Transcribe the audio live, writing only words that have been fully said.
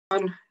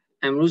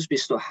امروز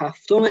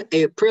 27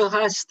 اپریل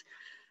هست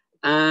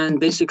and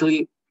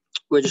basically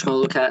we're just going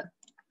to look at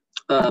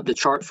the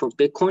chart for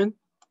Bitcoin.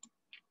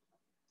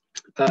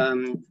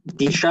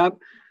 دیشب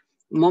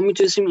ما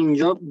میتونستیم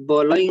اینجا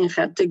بالای این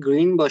خط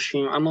گرین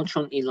باشیم، اما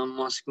چون ایلان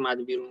ماسک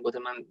اومد بیرون گفته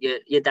من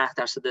یه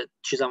 10%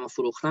 چیزمو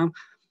فروختم،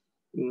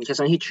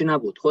 کسا هیچی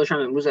نبود. خودش هم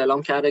امروز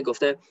اعلام کرده،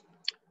 گفته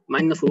من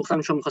اینو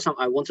فروختم چون می‌خواستم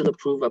I wanted to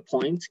prove a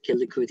point که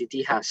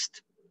liquidity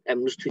هست.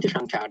 امروز توییتش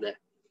هم کرده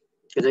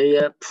که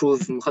داره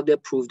میخواد یه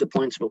prove the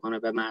points بکنه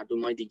به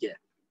مردمای دیگه.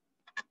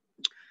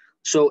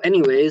 So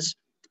anyways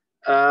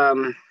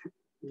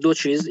دو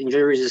چیز اینجا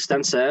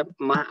رزिस्टنس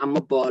اما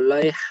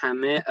بالای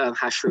همه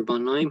هش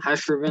ریبانایم.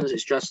 هش ریبانز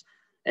is just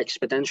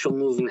exponential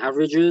moving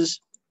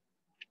averages.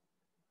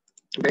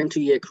 بریم تو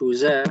یک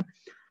روزه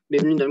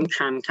ببینیم داریم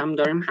کم کم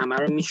داریم همه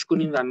رو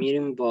میشکنیم و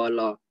میریم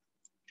بالا.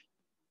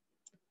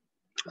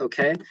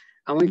 اوکی،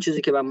 اما این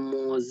چیزی که با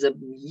موضع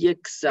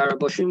یک ذره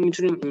باشیم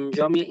میتونیم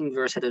اینجا یه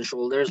inverse head and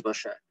shoulders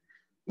باشه،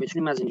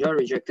 میتونیم از اینجا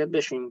rejected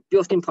بشیم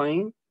بیافتیم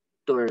پایین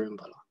دوباره بریم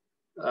بالا.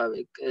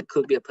 It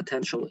could be a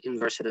potential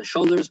inverse head and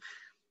shoulders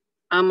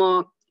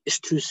اما it's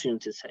too soon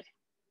to say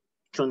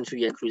چون تو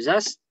یک روز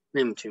است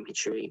نمیتونیم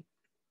هیچی بگیم.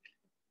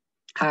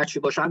 هرچی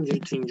باشه همجوری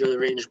تو اینجا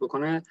رنج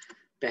بکنه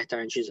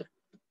بهترین چیزه.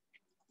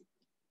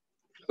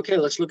 Okay,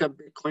 let's look at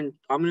Bitcoin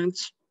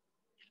dominance.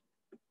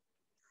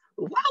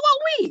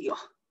 Wow-wee!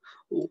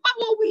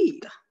 Wow-wee!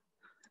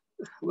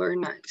 Very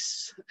nice.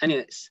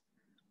 Anyways,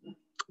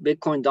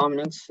 Bitcoin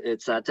dominance,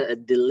 it's at a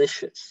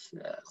delicious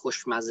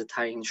خوشمزه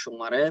ترین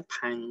شماره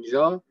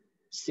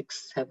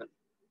 50.67.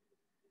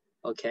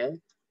 Okay,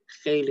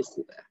 خیلی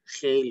خوبه،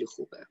 خیلی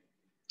خوبه.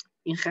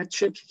 این خط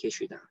چه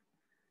کشیدم؟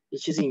 یه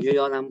چیزی اینجا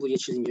یادم بود، یه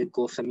چیزی اینجا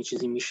گفتم، یه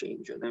چیزی میشه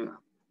اینجا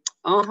نمیدونم.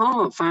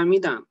 آها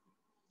فهمیدم.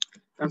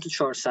 برم تو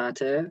 4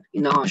 ساعته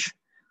اینهاش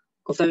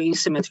گفتم این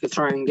سیمتریک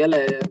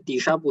تراینگل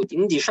دیشب بود.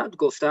 این دیشب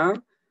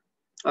گفتم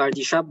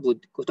دیشب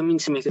بود گفتم این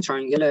سیمتریک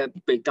تراینگل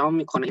بریک داون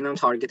میکنه، اینم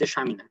تارگتش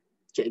همینه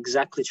که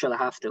exactly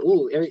 47.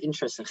 very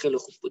interesting، خیلی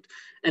خوب بود.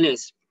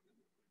 anyways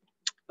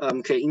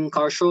که این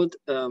کار شد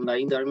و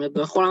این داره میاد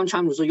بخورم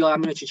چند روزا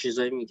یادم میاد چه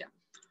چیزایی میگم،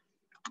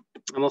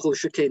 اما خوب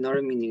شد که اینا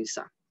رو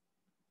مینویسم.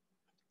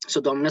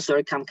 so dominance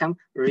داره کم کم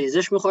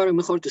ریزش میخوره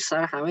تو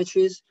سر همه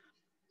چیز،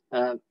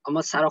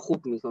 اما سر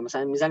خوب میکنه،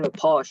 مثلا میزنه به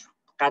پاش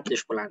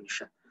قدش بلند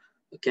میشه.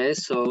 Okay,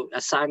 so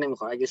از سر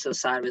نمیخوره، اگه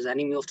سر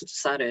بزنی میفته تو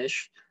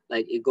سرش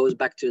like it goes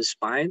back to his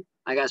spine.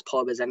 اگه از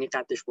پا بزنی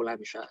قدش بلند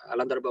میشه،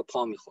 الان داره با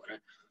پا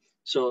میخوره.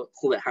 so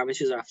خوبه، همه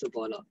چیز رفته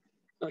بالا.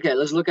 Okay,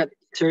 let's look at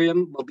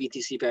Ethereum با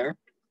BTC pair.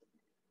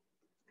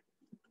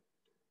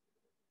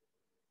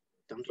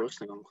 دارم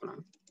درست نگاه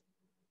میکنم.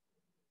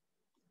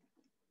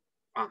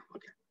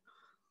 okay.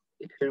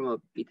 Ethereum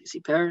با BTC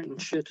pair این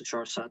چیه تو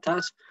 4 ساعت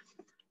هست.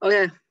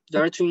 okay,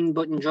 داره تو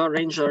اینجا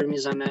رنج داره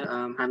میزنه،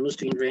 هنوز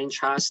تو این رنج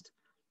هست.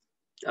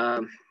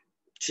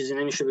 چیزی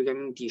نمیشه بگم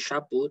این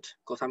دیشب بود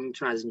گفتم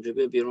میتونه از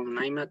اینجا بیرون،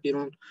 نیامد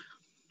بیرون،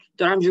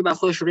 داره همجوری به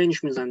خودش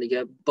رنج میزنه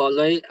دیگه.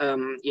 بالای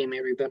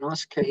EMA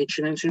ریبناس که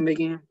هیچی نمیتونیم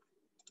بگیم.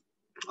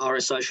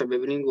 RSI شو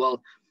ببینیم، well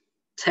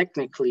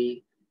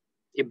technically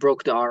it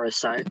broke the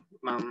RSI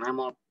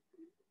اما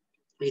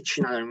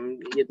هیچی نداریم.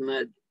 یه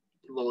دونه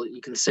well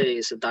you can say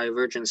it's a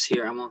divergence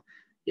here اما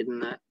یه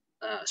دونه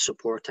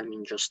support هم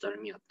اینجاست داره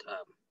میاد.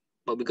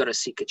 but we gotta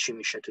see که چی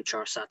میشه تو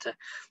 4 ساعته.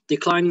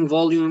 declining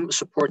volume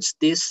supports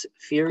this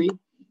theory.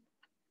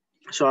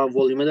 so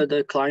volume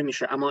داره decline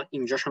میشه اما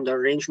اینجاش هم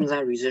داره رنج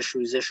میزنه،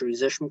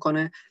 ریزش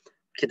میکنه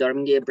که داره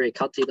میگه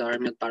break ouتی داره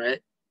میاد برای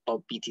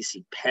با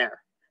BTC pair.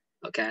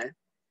 okay,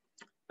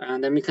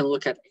 and then we can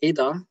look at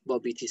ADA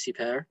با BTC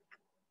pair.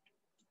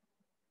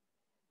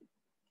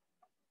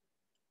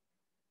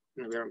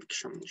 نمیارم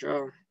بکشم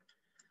اینجا.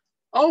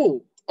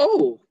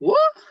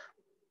 what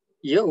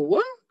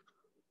what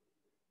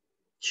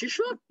چی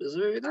شد؟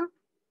 بذار ببینم.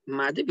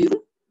 مده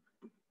بیرون.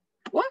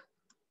 what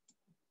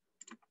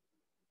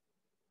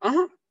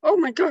oh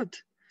my god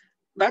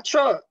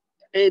بچه‌ها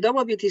ایدا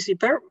با BTC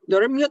پر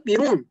داره میاد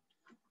بیرون.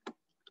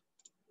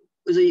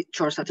 بذار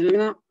 4 ساعته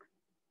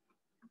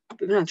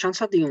ببینم چند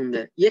ساعت دیگه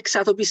مونده. 1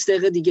 ساعت و 20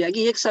 دقیقه دیگه.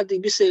 اگه 1 ساعت و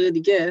 20 دقیقه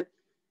دیگه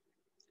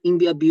این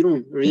بیا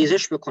بیرون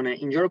ریزش بکنه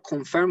اینجا رو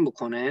کنفرم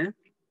بکنه،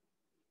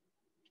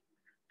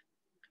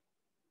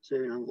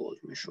 ببینم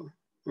ولومشو.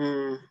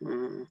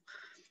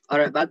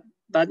 آره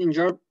بعد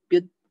اینجا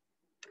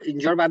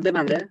رو بعد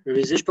ببنده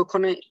ریزش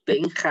بکنه به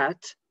این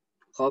خط.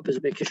 خب بذار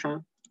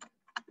بکشم.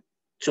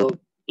 so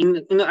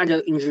اینو اگر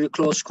اینجوری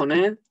کلوز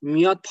کنه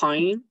میاد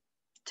پایین،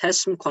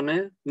 تست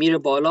میکنه میره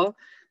بالا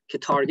که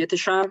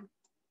تارگتش هم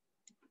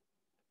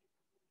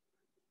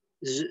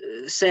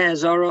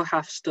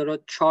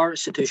 3704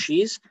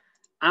 ساتوشیز.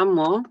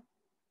 اما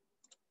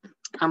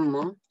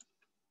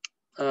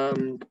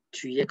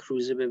تو یک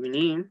روزه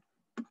ببینیم،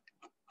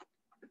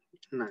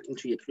 نه این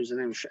تو یک روزه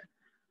نمیشه،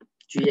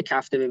 تو یک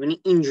هفته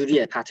ببینیم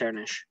اینجوریه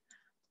پترنش.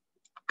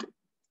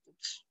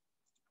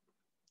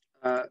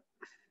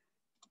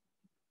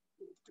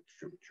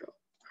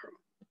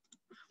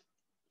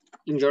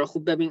 اینجا رو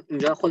خوب ببین،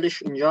 اینجا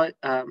خودش اینجا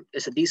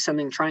it's a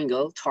descending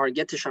triangle.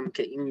 تارگتش هم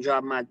که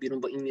اینجا مد بیرون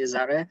با این یه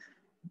ذره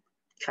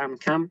کم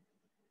کم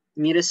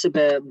میرسه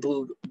به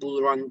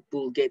بول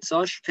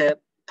گیتساش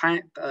که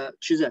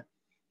چیزه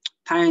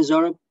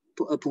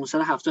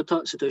 5570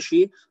 تا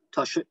ستوشی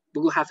تا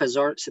بگو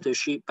 7000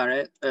 ستوشی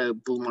برای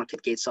بول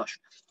مارکت گیتساش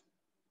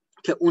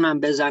که اونم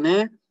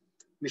بزنه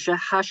میشه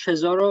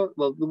 8000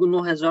 و بگو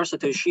 9000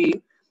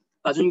 ستوشی.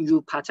 از اون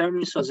یو پترن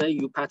میسازه.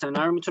 یو پترن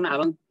رو میتونه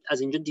الان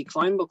از اینجا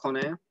دیکلاین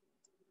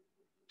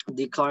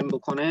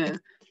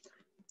بکنه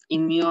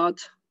این میاد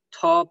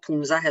تا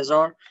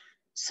 15000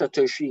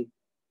 ستوشی.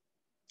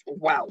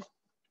 واو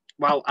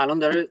الان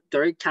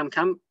داره کم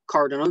کم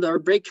کاردینال داره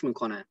بریک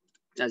میکنه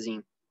از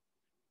این.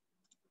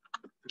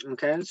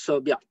 اوکی سو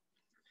بیا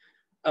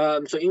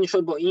سو این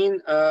شد با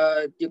این.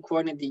 یه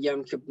کوین دیگه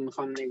هم که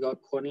میخوام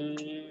نگاه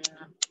کنیم.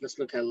 let's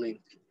look at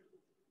link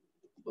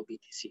با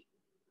BTC.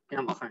 این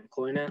هم آخرین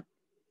کوینه.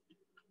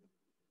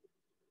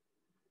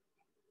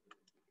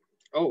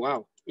 اوه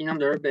واو این هم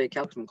داره بریک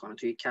اوت میکنه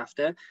توی یک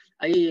هفته.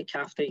 اگه یک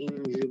هفته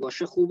اینجوری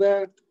باشه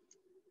خوبه.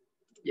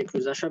 یک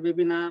روزش رو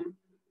ببینم.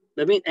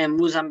 ببین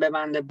امروز هم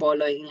ببنده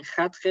بالای این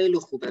خط خیلی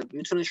خوبه.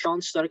 میتونه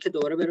شانس داره که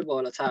دوباره بره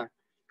بالاتر.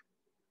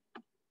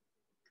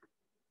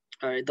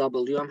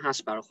 W هم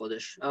هست برای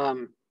خودش.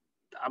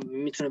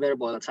 میتونه بره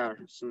بالاتر.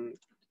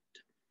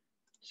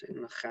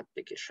 این خط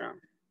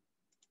بکشم.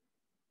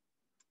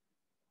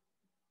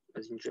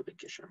 از اینجا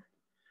بکشم.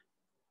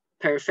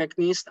 پرفکت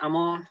نیست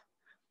اما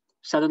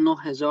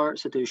 109,000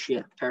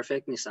 ستوشیه.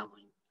 پرفکت نیست اما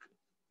این.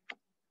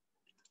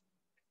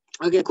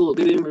 اوکی cool.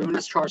 ببینیم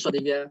از 4 سال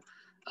دیگه.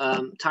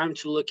 Time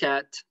to look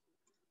at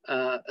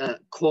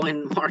coin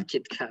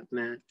market cap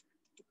man.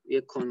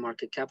 یک کوین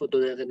مارکت کپ رو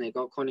 2 دقیقه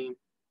نگاه کنیم.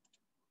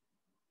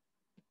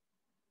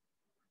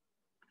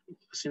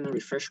 بس این رو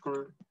ریفرش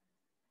کنم.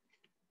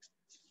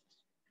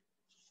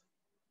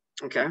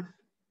 اوکی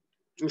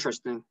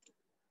interesting.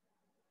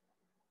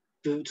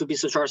 تو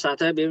 24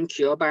 ساعته ببینیم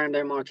کیا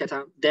برنده مارکت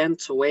هم.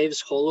 دنت،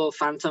 ویوز، هولو،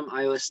 فانتوم،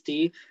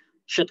 IOST،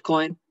 شیت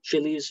کوین،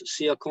 چیلیز،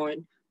 سیا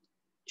کوین،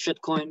 شیت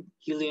کوین،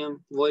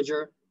 هیلیوم،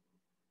 وویجر،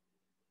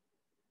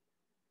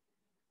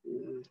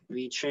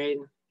 وی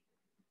چین،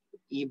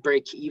 ای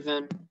بریک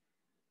ایون،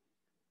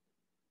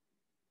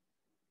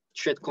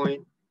 شیت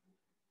کوین.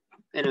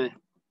 anyway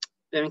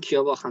ببین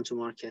کیا باختن تو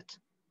مارکت.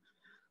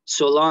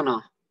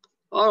 سولانا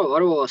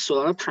آره بابا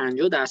سولانا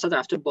 50%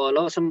 رفته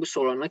بالا. اصلا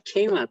سولانا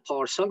کی اومد؟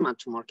 پارسال اومد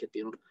تو مارکت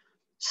بیرون.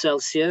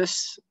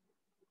 سلسیوس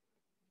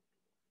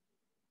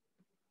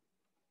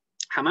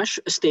همش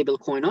استیبل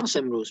کوین هاست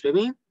امروز.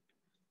 ببین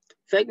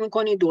فکر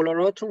میکنی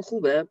دلاراتون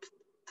خوبه،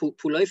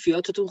 پولای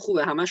فیاتتون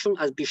خوبه، همشون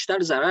از بیشتر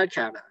ضرر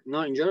کردن.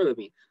 اینا اینجا رو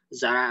ببین.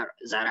 ضرر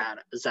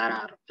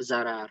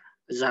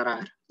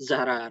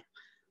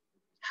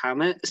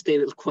همه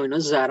استیبل کوین ها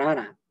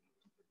ضررن.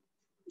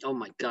 Oh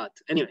my god.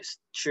 Anyways,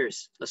 cheers.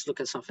 Let's look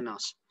at something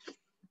else.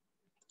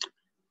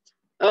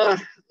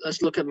 Let's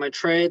look at my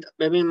trade.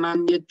 ببین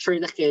من یه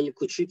ترید خیلی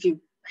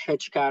کوچیکی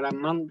هج کردم.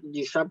 من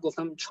دیشب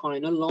گفتم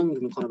چاینا لانگ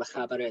میکنه به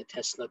خبر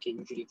تسلا که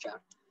اینجوری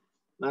کرد.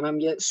 منم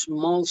یه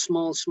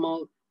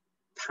small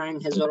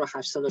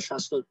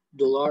 5760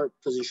 دلار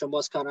پوزیشن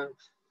باز کردم.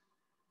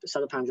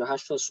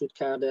 158 تا سود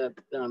کرده.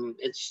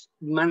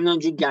 من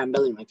اینجوری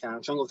گمبل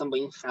میکردم چون گفتم با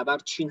این خبر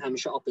چین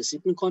همیشه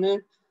اپوزیت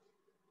میکنه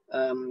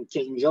که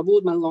اینجا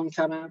بود. من لانگ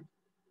کردم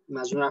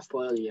مزون رفت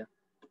بالا دیگه.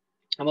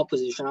 اما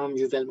پوزیشن هم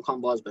اینجوری ول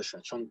میکنم باز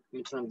بشه چون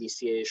میتونم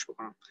DCAش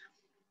بکنم.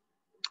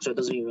 So it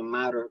doesn't even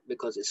matter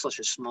because it's such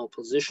a small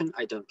position.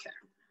 I don't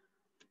care.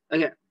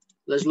 Okay,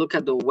 let's look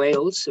at the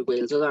whales.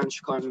 whales دارن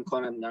چیکار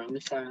میکنن؟ دارن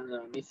میخرن،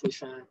 دارن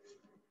میفروشن.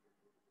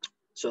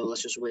 So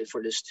let's just wait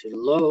for this to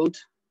load.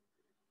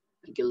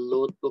 اگه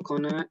لود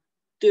بکنه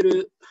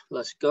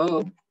let's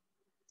go.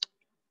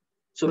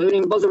 So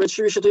ببینیم باز رو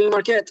چی بشه توی این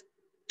مارکت.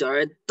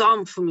 داره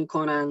دامپ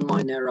میکنن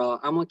ماینر را.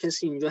 اما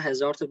کسی اینجا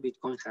 1000 تا بیت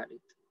کوین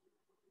خرید.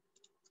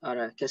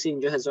 آره کسی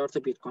اینجا 1000 تا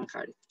بیت کوین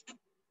خرید.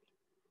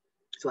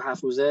 تو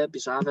 7 روزه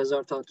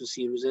 27000 تا، تو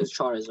 30 روزه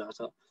 4000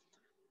 تا.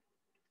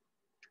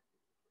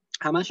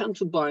 همش هم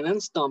تو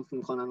بایننس دامپ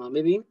میکنن.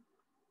 ببین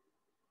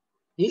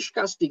هیچ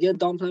کس دیگه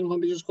دامپ نمیکنه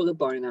بجز خود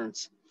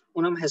بایننس.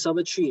 اونم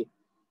حساب چی؟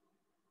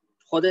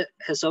 خود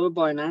حساب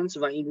بایننس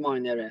و این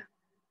ماینره.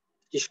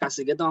 هیچ کس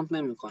دیگه دامپ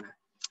نمیکنه.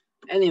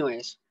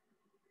 Anyways,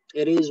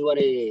 it is what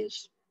it is.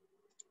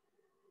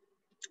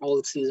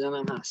 Old season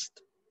هم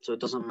هست. So it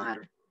doesn't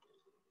matter.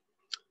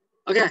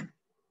 Okay.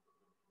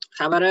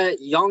 خبر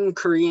young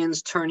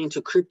Koreans turn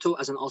into crypto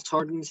as an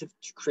alternative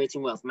to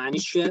creating wealth.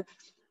 معنیش چیه؟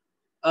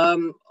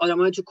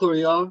 آدمای تو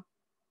کره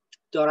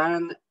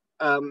دارن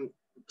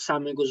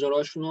سرمایه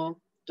گذاراشونو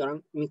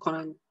دارن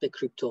میکنن به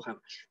کریپتو.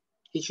 همش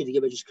هیچی دیگه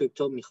به جز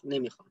کریپتو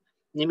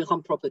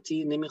نمیخوان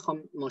پراپرتی،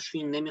 نمیخوان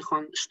ماشین،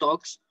 نمیخوان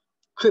استاکس.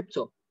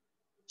 کریپتو.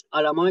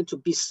 آدمای تو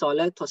 20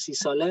 ساله تا 30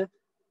 ساله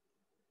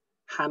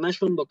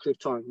همشون با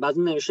کریپتو هن. بعد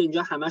نوشته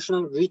اینجا همشون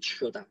هم ریچ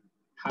شدن.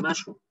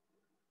 همشون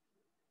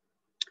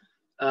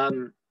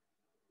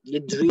یه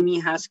دریمی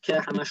هست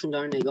که همشون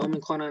دارن نگاه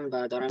میکنن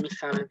و دارن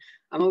میخرن.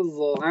 اما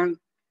واقعا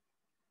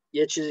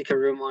یه چیزی که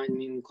ریمایند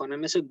میکنه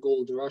مثل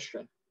گولد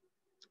راشه.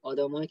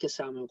 آدمایی که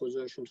سرمایه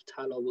گذارشون تو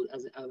طلا بود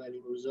از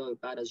اولین روزا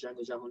بعد از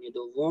جنگ جهانی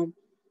دوم،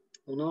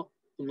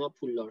 اونا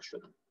پولدار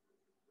شدن.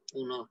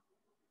 اونا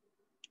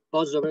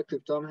باز دوباره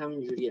کریپتو هم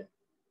همین جوریه.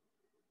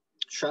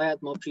 شاید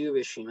ما پیو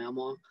بشیم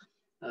اما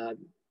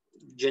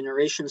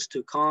generations to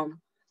come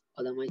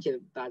آدمایی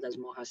که بعد از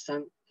ما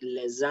هستن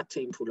لذت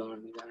این پولا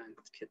رو میبرن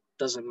که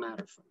doesn't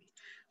matter for me.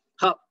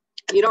 خب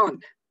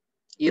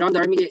ایران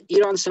داره میگه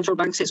Iran central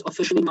bank says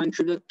officially mined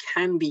crypto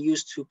can be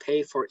used to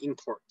pay for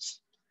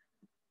imports.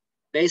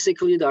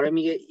 Basically داره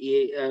میگه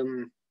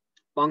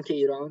بانک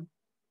ایران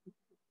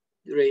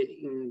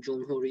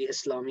جمهوری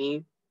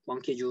اسلامی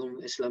بانک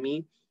جمهوری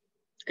اسلامی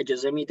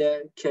اجازه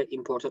میده که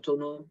ایمپورتاتون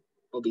رو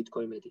با بیت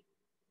کوین بدی.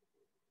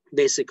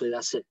 Basically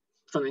that's it.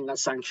 چون اینقدر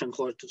سانکشن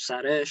خورد تو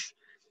سرش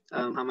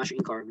همش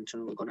این کار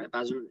میتونه بکنه.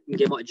 بعضی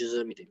میگه ما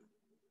اجازه میدیم.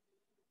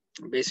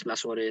 Basically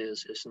that's what it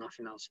is. It's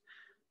nothing else.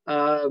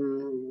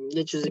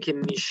 یه چیزی که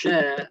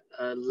میشه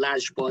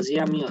لجبازی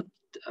هم میاد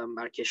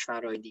بر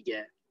کشورهای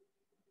دیگه،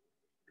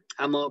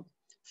 اما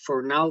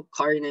for now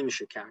کاری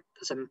نمیشه کرد.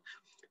 اصلا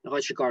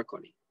نخواه چی کار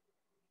کنی.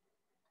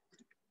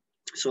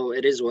 So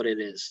it is what it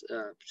is.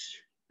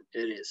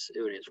 It is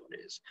what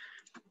it is.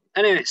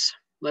 Anyways,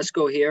 let's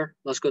go here.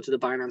 Let's go to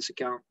the Binance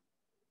account.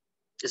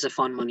 It's a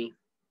fun money.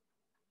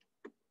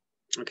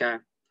 Okay.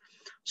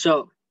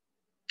 So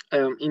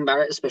این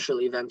برای special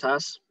event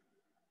هست.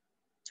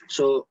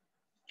 So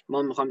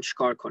ما میخوام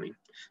چیکار کنیم.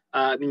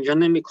 اینجا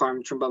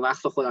نمیکنم چون با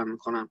وقت خودم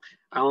میکنم،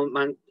 اما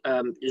من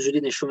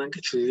زودی نشونم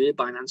که چجوری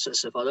بایننس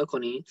استفاده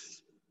کنی.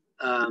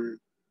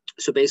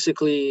 So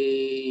basically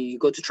you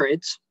go to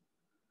trades,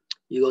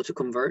 you go to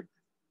convert.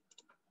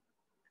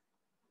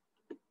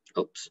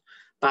 Oops.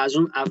 بعد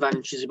اون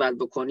اولین چیزی باید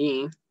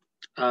بکنی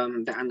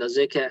به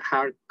اندازه که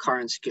هر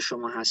کارنسی که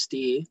شما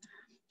هستی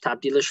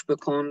تبدیلش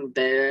بکن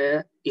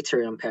به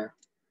ایتریوم پیر.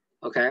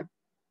 اوکی؟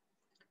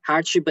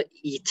 هرچی به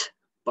ایت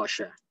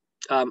باشه.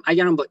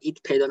 اگرم با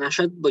ایت پیدا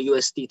نشد با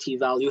USDT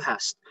value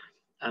هست.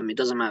 It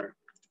doesn't matter.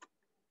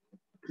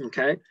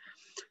 اوکی؟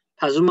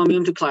 پس ما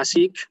میریم تو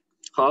کلاسیک.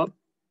 خب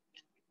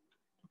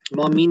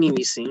ما می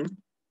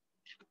نویسیم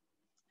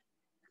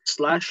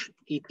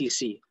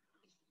 /etc.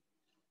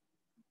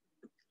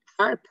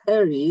 هر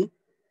پری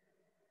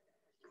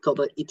که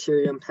با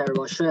ایتریوم پر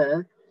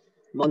باشه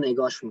ما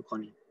نگاش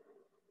میکنیم.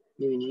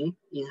 میبینی؟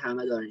 این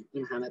همه داریم.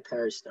 این همه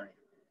پرس داریم.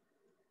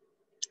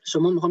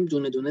 شما میخوام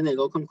دونه دونه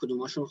نگاه کنم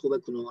کدوماشون خوبه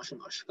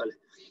کدوماشون آشغاله.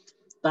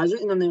 بعضی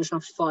اینا نمیشن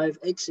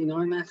 5x اینا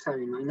رو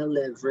نخریم. اینا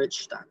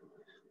leverage دن.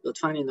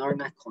 لطفا اینا رو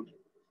نکنیم.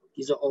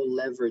 These are all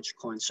leverage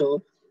coins.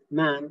 So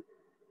من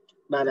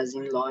بعد از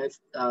این لایف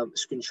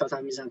اسکرین شات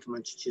هم میزنم که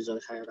من چه چیزایی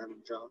خریدم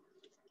اینجا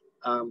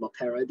با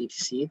پرای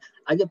BTC.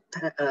 اگه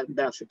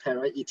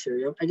پرای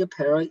ایتریوم، اگه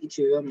پرای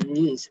ایتریوم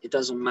نیست it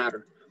doesn't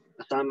matter.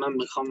 مثلا من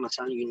میخوام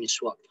مثلا یونی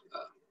سواب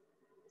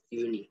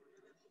یونی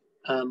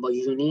با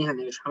یونی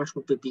همش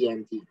به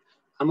BNB،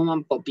 اما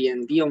من با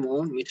BNB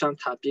امون میتونم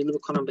تبدیل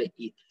بکنم به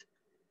ایت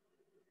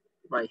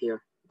right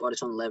here but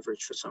it's on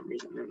leverage for some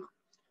reason.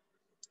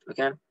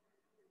 Okay,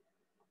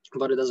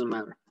 but it doesn't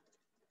matter.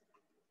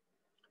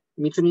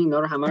 میتونی اینا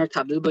رو همه رو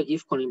تبدیل با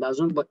ایف کنی،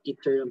 بعضون با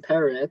ایتریوم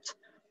پرت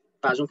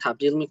بعضون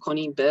تبدیل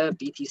میکنی به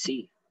BTC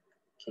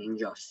که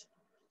اینجاست.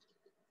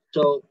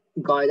 So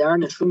گایدر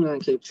نشون میدن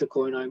که چه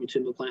کوین هایی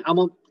میتونی بکنی،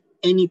 اما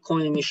any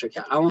کوین میشه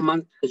کرد. اما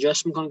من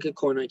suggest میکنم که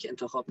کوین هایی که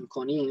انتخاب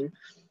میکنیم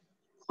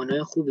کوین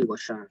های خوبی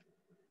باشن.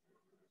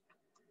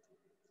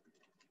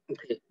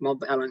 ما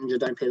الان اینجا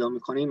داریم پیدا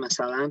میکنیم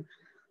مثلا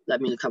let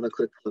me have a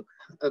quick look.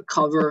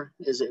 Cover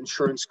is an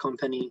insurance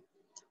company.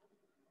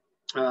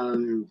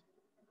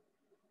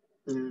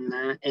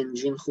 نه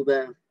انجین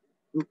خوبه.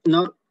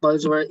 نه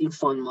باید این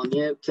فان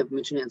مانیه که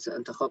میتونی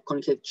انتخاب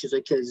کنی که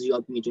چیزایی که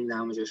زیاد میدونی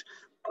در موردش.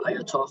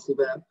 آیاتا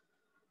خوبه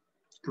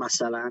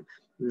مثلا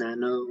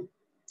نانو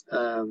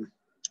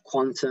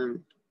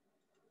کوانتم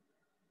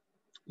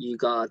you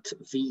got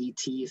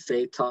VET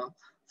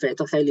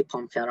فیتا خیلی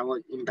پامپ کرد اما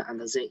این به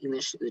اندازه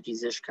اینش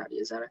ریزش کرد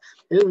یه ذره.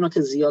 اونا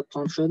که زیاد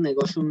پامپ شد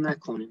نگاهشون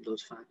نکنید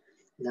لطفا.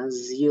 نه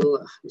زیل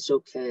it's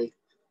okay.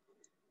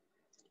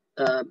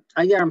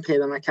 اگرم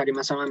پیدا نکردی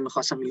مثلا من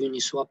میخواستم یونی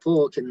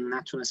سواپو که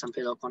نتونستم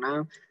پیدا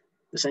کنم،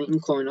 مثلا این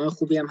کوین های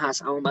خوبی هم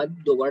هست اما باید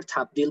دوباره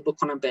تبدیل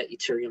بکنم به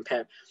ایتریوم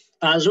پر.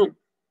 از اون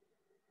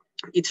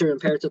ایتریوم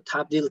پر تو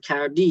تبدیل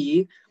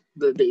کردی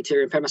به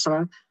ایتریوم پر،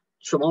 مثلا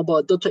شما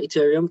با 2 تا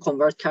ایتریوم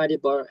کنورت کردی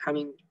با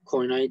همین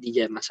کوین های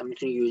دیگه، مثلا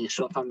میتونی یونی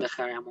سواپ هم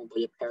بخری اما با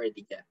یه پر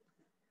دیگه،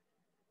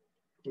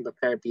 با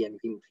پر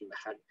BNB میتونی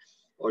بخری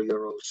or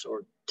euros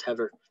or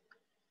whatever.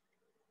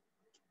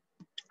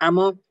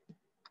 اما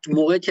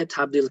موقعی که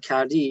تبدیل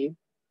کردی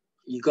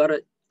you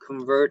gotta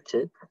convert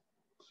it.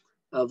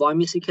 وای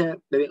میسی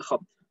که ببین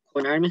خب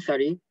کوین رو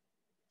میخری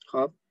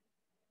خب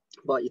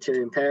با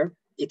ایتریوم پر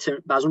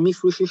بعضی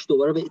میفروشیش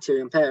دوباره به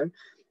ایتریوم پر،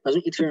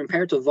 بعضی ایتریوم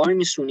پر تو وای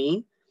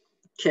میسونی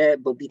که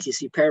با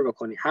BTC پر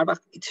بکنی. هر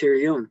وقت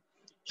ایتریوم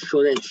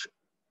شدش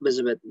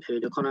بذار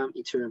پیدا کنم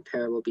ایتریوم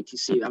پر با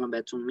BTC الان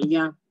بهتون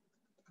میگم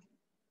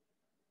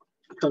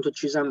چون تو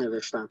چیزم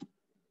نوشتم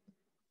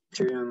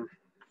ایتریوم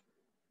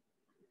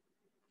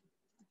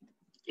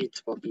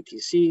ایت با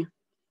BTC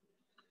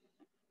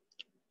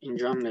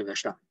اینجا هم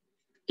نوشتم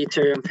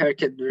ایتریوم پر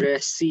که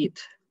رسید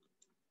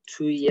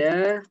توی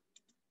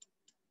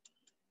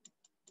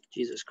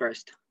جیزوس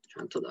کریست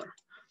چند تا دارم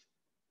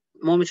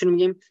ما میتونیم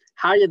بگیم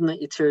هر یه دونه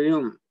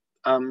ایتریوم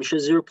میشه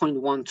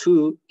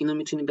 0.12 اینو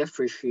میتونی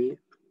بفروشی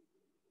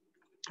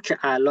که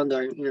الان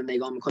داریم اینو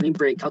نگاه میکنیم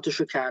بریک اوتش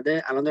رو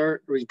کرده الان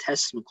داره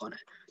ریتست میکنه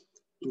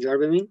اینجا رو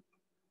ببین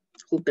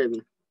خوب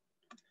ببین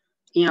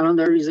این الان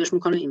داره ریزش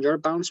میکنه اینجا رو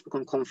باونس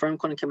میکنه کنفرم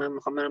کنه که من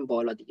میخوام برم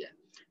بالا دیگه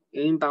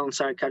این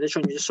باونس کرده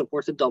چون اینجا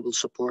سپورت دابل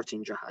سپورت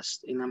اینجا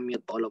هست اینم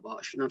میاد بالا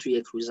باهاش اینا تو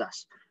یک روز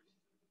است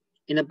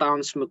اینو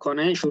باونس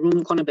میکنه شروع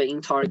میکنه به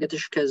این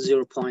تارگتش که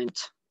 0.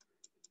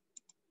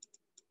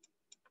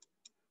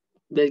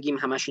 بگیم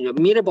همش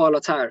اینجا میره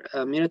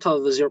بالاتر میره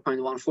تا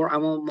 0.14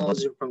 اما ما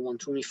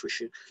 0.12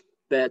 میفروشیم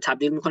به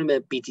تبدیل میکنیم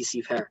به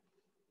BTC pair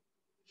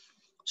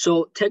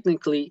so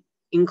technically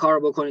این کار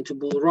بکنی تو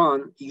bull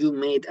run you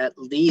made at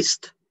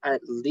least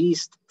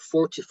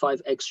 45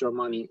 extra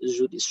money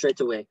straight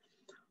away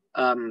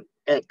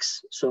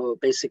X so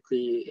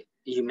basically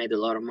you made a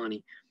lot of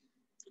money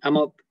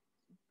اما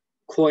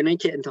کوینی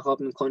که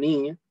انتخاب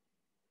میکنی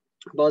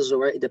باز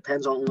دوباره it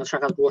depends on اون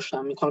چقدر رشد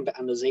میکنه به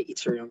اندازه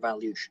ایتریوم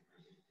valueش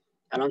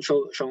الان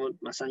شما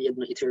مثلا یه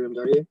دونه ایتریوم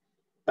داری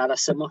بعد از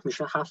 3 ماه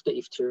میشه 7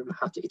 ایتریوم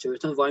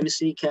وای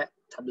میسی که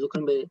تبدیل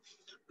کنیم به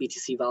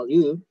BTC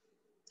value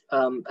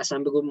اصلا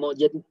بگو ما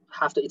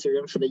 7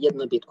 ایتریوم شده یه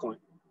دونه بیت کوین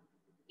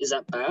is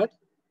that bad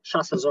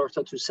 60,000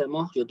 تا تو 3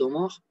 ماه یا 2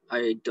 ماه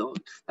I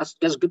don't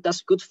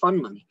that's good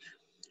fun money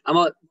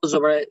اما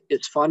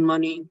it's fun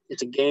money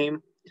it's a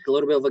game it's a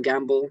little bit of a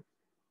gamble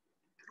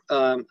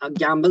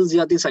gamble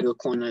زیاد نیست اگه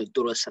کوین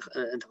درست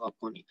انتخاب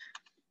کنی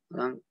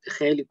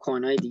خیلی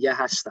کوین های دیگه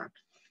هستن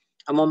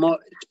اما ما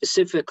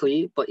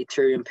specifically با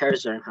ایتریوم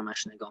پرز داریم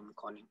همش نگاه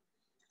میکنیم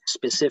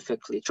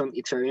specifically چون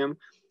ایتریوم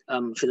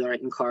چه داره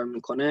این کار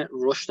میکنه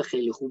رشد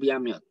خیلی خوبی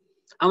هم میاد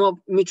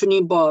اما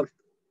میتونی با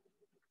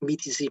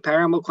BTC پر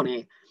هم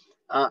بکنی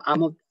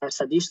اما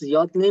درصدیش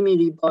زیاد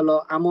نمیری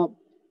بالا اما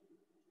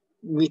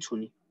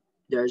میتونی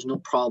there is no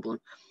problem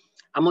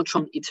اما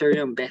چون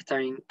ایتریوم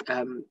بهترین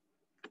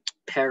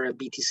پر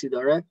BTC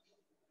داره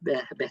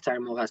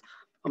بهترین موقع است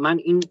من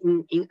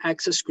این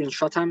عکس اسکرین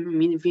شات هم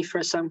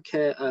میفرستم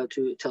که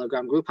تو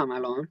تلگرام گروپ هم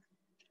الان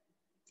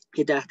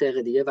که 10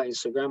 دقیقه دیگه و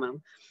اینستاگرام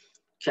هم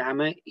که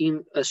همه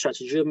این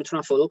استراتژی رو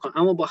میتونن فالو کنن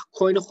اما با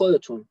کوین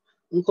خودتون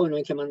اون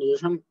کوینایی که من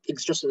داشتم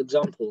just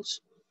examples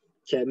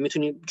که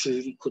میتونید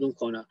چجوری کدوم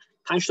کوین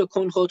 5 تا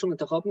کوین خودتون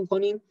انتخاب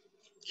میکنین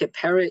که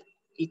پر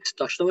X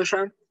داشته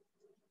باشن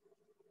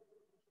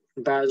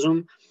بعد از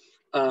اون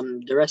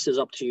the rest is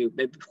up to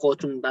you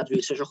خودتون بعد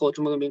ریسرچ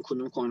خودتون ببینید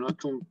کدوم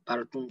کویناتون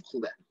براتون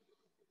خوبه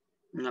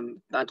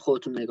بعد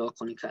خودتون نگاه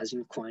کنید که از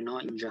این کوین ها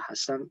اینجا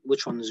هستن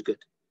which one is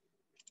good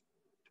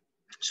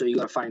so you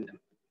gotta find them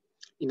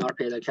اینا رو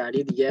پیدا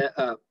کردی دیگه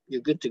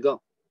you're good to go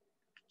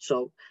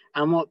so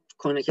اما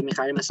کوینی که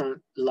میخری مثلا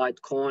لایت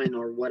کوین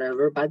or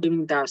whatever بعد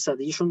ببینید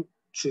درصدیشون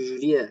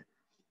چجوریه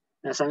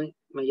مثلا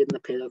من یه دونه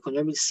پیدا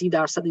کنم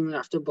 30% این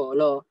رفته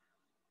بالا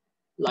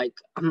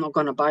like I'm not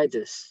gonna buy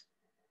this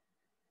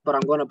but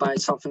I'm gonna buy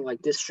something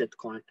like this shit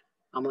coin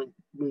اما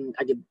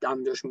اگه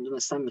دمجاش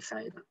میدونستم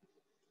میخریدم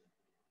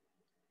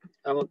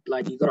اما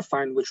like you gotta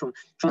find which one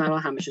چون الان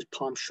همه چیز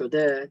پامپ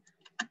شده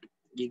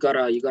you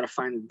gotta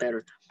find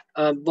better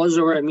باز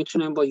دوباره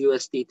میتونم با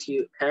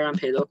USDT پرم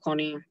پیدا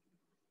کنیم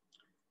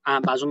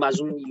بعض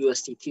اون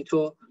USDT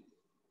تو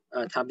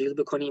تبدیل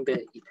بکنیم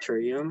به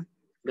ایتریوم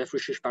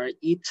بفروشیش برای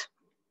ایت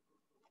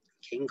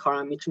که این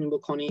کارم میتونیم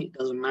بکنی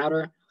doesn't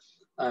matter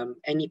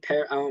any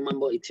pair اما من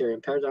با ایتریوم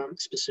پر دارم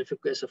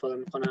specifically استفاده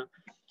میکنم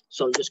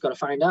so you just gotta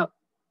find out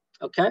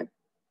okay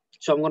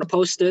so I'm gonna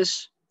post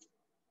this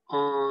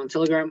on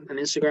Telegram and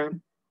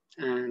Instagram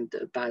and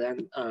بعداً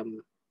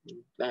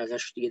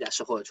بقیش دیگه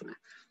دست خودتونه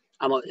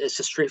اما it's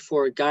a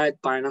straightforward guide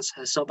Binance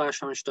حساب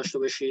برشانش داشته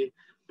باشی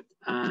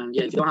and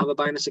yeah if you don't have a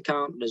Binance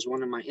account there's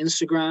one on my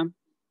Instagram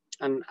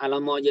and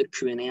الان ما یک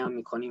Q&A هم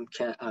میکنیم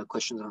که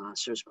questions and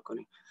answers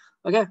بکنیم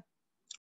okay